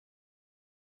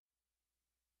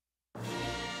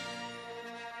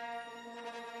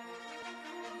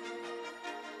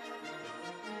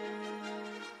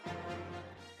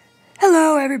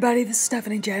everybody, this is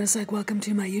Stephanie Janicek. Welcome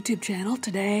to my YouTube channel.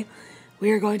 Today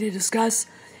we are going to discuss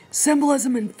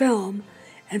symbolism in film,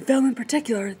 and film in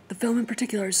particular, the film in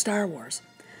particular is Star Wars.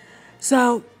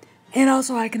 So, and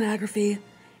also iconography,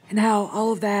 and how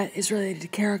all of that is related to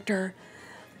character,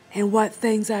 and what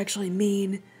things actually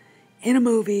mean in a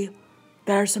movie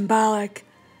that are symbolic,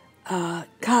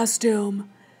 costume,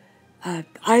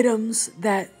 items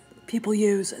that people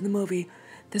use in the movie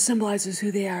that symbolizes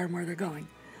who they are and where they're going.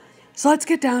 So let's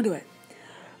get down to it.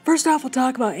 First off, we'll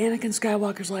talk about Anakin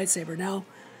Skywalker's lightsaber. Now,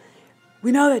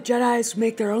 we know that Jedis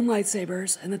make their own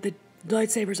lightsabers and that the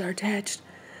lightsabers are attached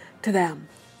to them.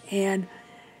 And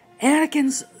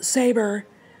Anakin's saber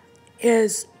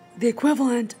is the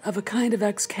equivalent of a kind of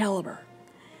Excalibur.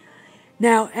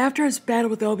 Now, after his battle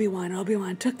with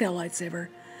Obi-Wan took that lightsaber.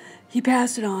 He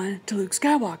passed it on to Luke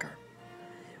Skywalker.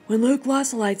 When Luke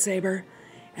lost the lightsaber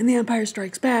and The Empire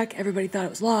Strikes Back, everybody thought it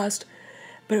was lost,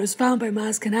 but it was found by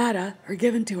Maz Kanata, or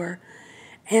given to her,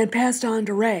 and passed on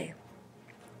to Rey,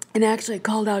 and actually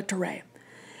called out to Rey.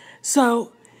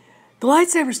 So, the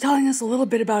lightsaber is telling us a little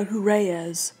bit about who Rey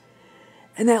is,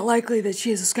 and that likely that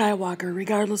she is a Skywalker,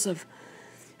 regardless of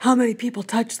how many people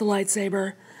touched the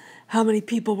lightsaber, how many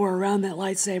people were around that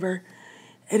lightsaber.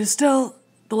 It is still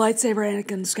the lightsaber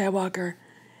Anakin Skywalker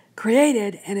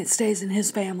created, and it stays in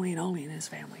his family and only in his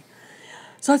family.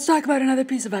 So let's talk about another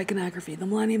piece of iconography, the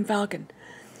Millennium Falcon.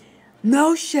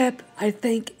 No ship, I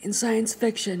think, in science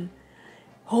fiction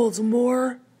holds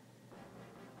more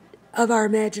of our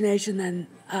imagination than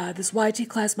this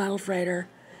YT-class model freighter.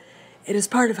 It is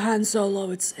part of Han Solo.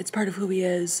 It's part of who he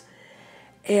is.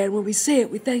 And when we see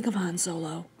it, we think of Han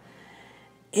Solo.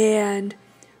 And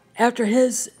after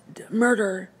his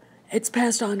murder, it's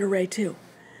passed on to Rey too.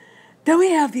 Then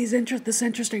we have this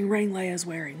interesting ring Leia's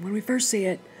wearing. When we first see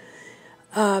it,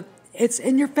 it's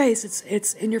in your face.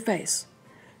 It's in your face.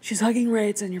 She's hugging Rey,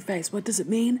 it's in your face. What does it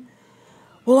mean?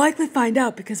 We'll likely find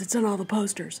out because it's on all the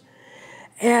posters.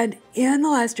 And in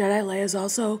The Last Jedi, Leia is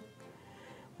also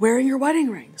wearing her wedding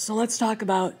ring. So let's talk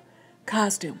about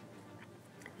costume.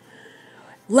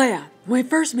 Leia, when we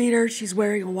first meet her, she's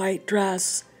wearing a white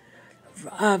dress,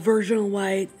 virginal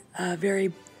white,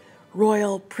 very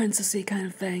royal, princessy kind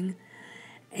of thing.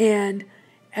 And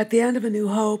at the end of A New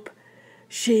Hope,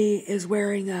 she is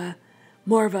wearing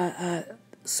more of a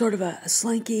sort of a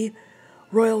slinky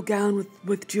royal gown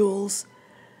with jewels.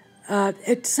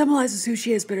 It symbolizes who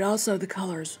she is, but it also, the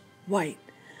color is white.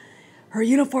 Her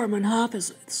uniform on Hoth,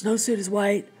 snowsuit is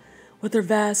white with her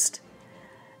vest.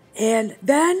 And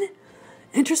then,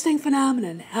 interesting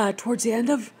phenomenon, towards the end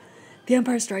of The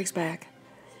Empire Strikes Back,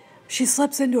 she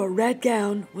slips into a red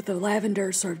gown with a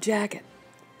lavender sort of jacket.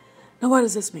 Now, what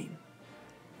does this mean?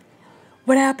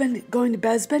 What happened going to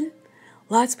Bespin?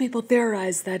 Lots of people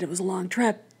theorized that it was a long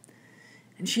trip,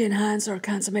 and she and Han sort of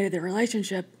consummated their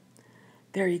relationship.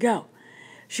 There you go.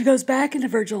 She goes back into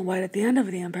virginal white at the end of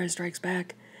The Empire Strikes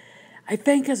Back, I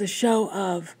think as a show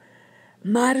of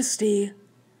modesty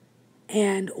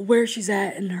and where she's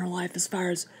at in her life as far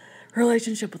as her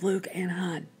relationship with Luke and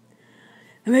Han.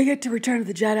 Then we get to Return of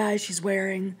the Jedi. She's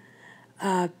wearing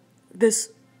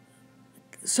this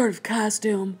sort of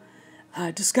costume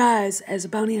disguise as a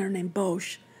bounty hunter named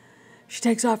Bosch. She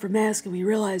takes off her mask and we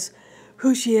realize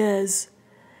who she is,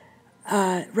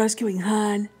 rescuing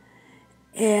Han.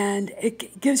 And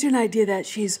it gives you an idea that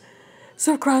she's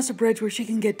sort of crossed a bridge where she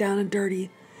can get down and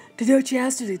dirty to do what she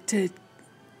has to do to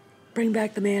bring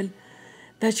back the man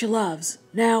that she loves.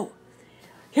 Now,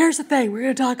 here's the thing. We're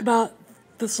going to talk about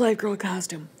the slave girl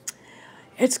costume.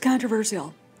 It's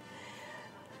controversial.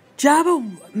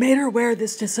 Jabba made her wear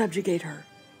this to subjugate her.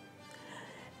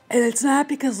 And it's not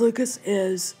because Lucas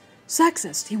is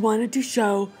sexist. He wanted to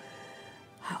show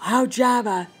how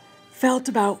Jabba felt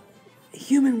about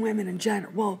human women in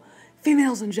general. Well,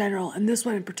 females in general, and this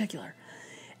one in particular.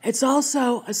 It's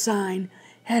also a sign,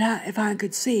 if Han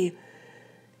could see,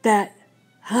 that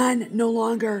Han no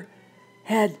longer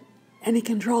had any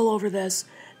control over this,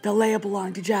 that Leia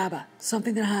belonged to Jabba.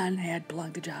 Something that Han had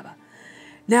belonged to Jabba.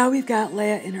 Now we've got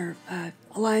Leia in her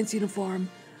Alliance uniform,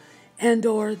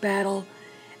 Endor, battle,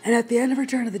 and at the end of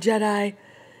Return of the Jedi,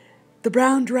 the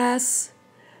brown dress,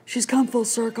 she's come full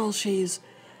circle, she's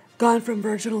gone from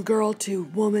virginal girl to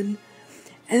woman.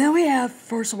 And then we have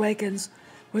Force Awakens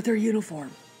with her uniform,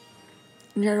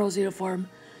 General's uniform,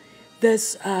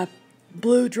 this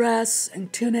blue dress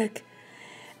and tunic,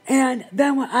 and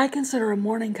then what I consider a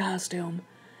mourning costume.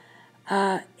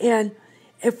 And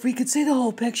if we could see the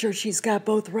whole picture, she's got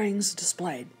both rings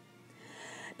displayed.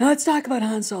 Now let's talk about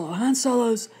Han Solo. Han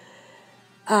Solo's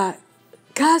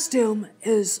costume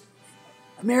is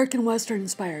American Western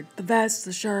inspired. The vest,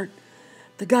 the shirt,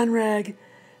 the gun rag,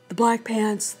 the black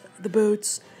pants, the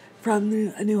boots from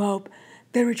A New Hope.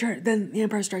 Then The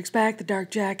Empire Strikes Back, the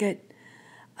dark jacket.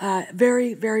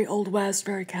 Very, very Old West,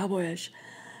 very cowboyish.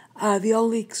 The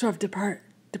only sort of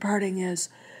departing is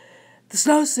the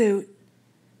snowsuit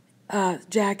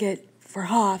jacket for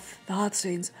Hoth, the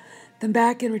Hothsteins. Then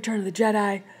back in Return of the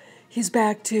Jedi, he's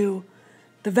back to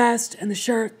the vest and the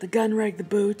shirt, the gun rig, the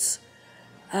boots.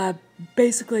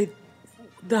 Basically,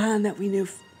 the Han that we knew,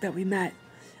 that we met.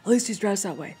 At least he's dressed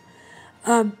that way.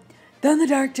 Then the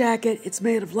dark jacket, it's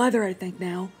made of leather, I think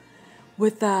now,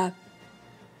 with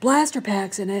blaster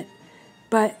packs in it.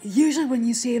 But usually when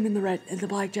you see him in the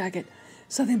black jacket,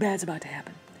 something bad's about to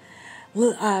happen.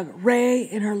 Rey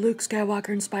in her Luke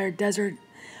Skywalker-inspired desert.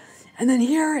 And then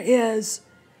here is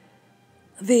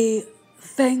the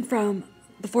thing from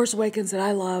The Force Awakens that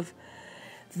I love.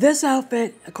 This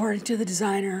outfit, according to the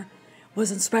designer,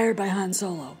 was inspired by Han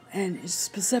Solo, and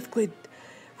specifically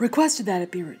requested that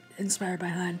it be inspired by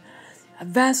Han. A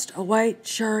vest, a white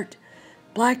shirt,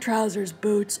 black trousers,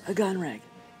 boots, a gun rig.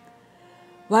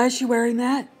 Why is she wearing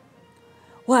that?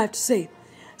 We'll have to see.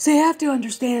 So you have to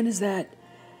understand is that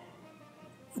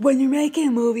when you're making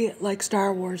a movie like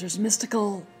Star Wars, there's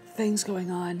mystical things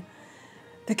going on.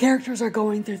 The characters are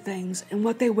going through things, and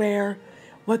what they wear,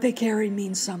 what they carry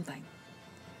means something.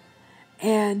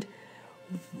 And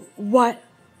what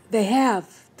they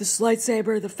have, this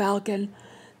lightsaber, the falcon,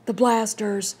 the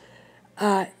blasters,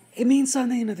 it means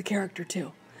something to the character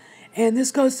too. And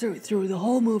this goes through the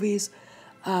whole movies,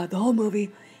 the whole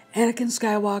movie, Anakin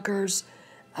Skywalker's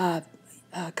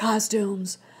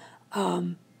costumes,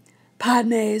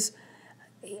 Padme's,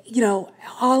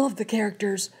 all of the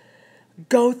characters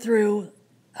go through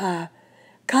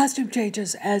costume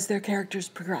changes as their characters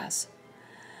progress.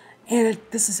 And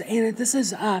this is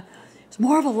it's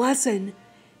more of a lesson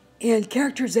in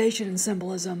characterization and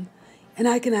symbolism and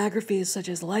iconography, such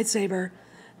as the lightsaber,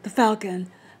 the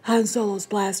falcon, Han Solo's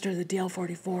blaster, the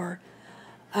DL-44,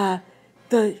 the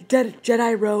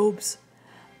Jedi robes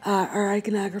are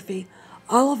iconography.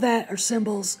 All of that are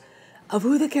symbols of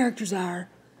who the characters are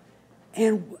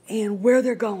and where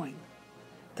they're going.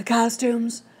 The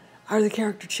costumes are the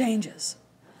character changes.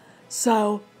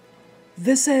 So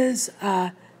this is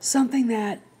something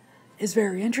that is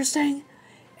very interesting.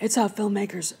 It's how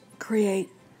filmmakers create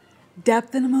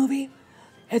depth in a movie.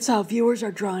 It's how viewers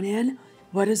are drawn in.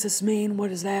 What does this mean? What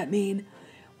does that mean?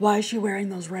 Why is she wearing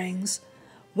those rings?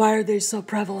 Why are they so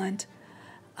prevalent?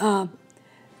 And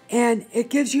it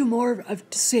gives you more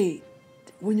to see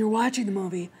when you're watching the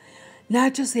movie,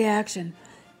 not just the action,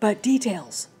 but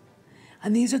details.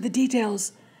 And these are the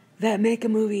details that make a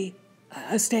movie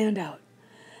a standout,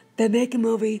 that make a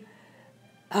movie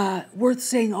worth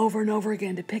seeing over and over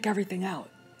again to pick everything out.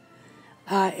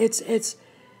 It's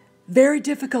very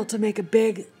difficult to make a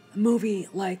big movie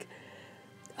like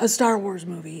a Star Wars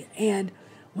movie, and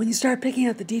when you start picking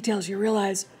out the details, you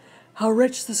realize how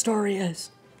rich the story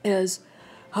is,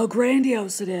 how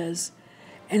grandiose it is,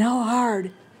 and how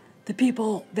hard the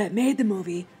people that made the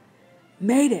movie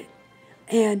made it,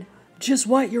 and just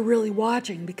what you're really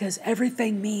watching, because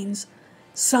everything means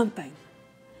something.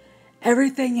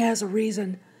 Everything has a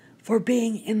reason for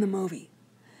being in the movie.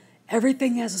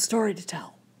 Everything has a story to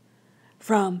tell.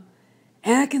 From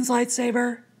Anakin's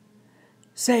lightsaber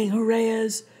saying who Rey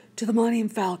is, to the Millennium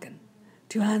Falcon,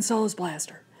 to Han Solo's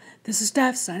blaster. This is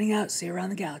Steph signing out. See you around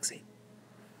the galaxy.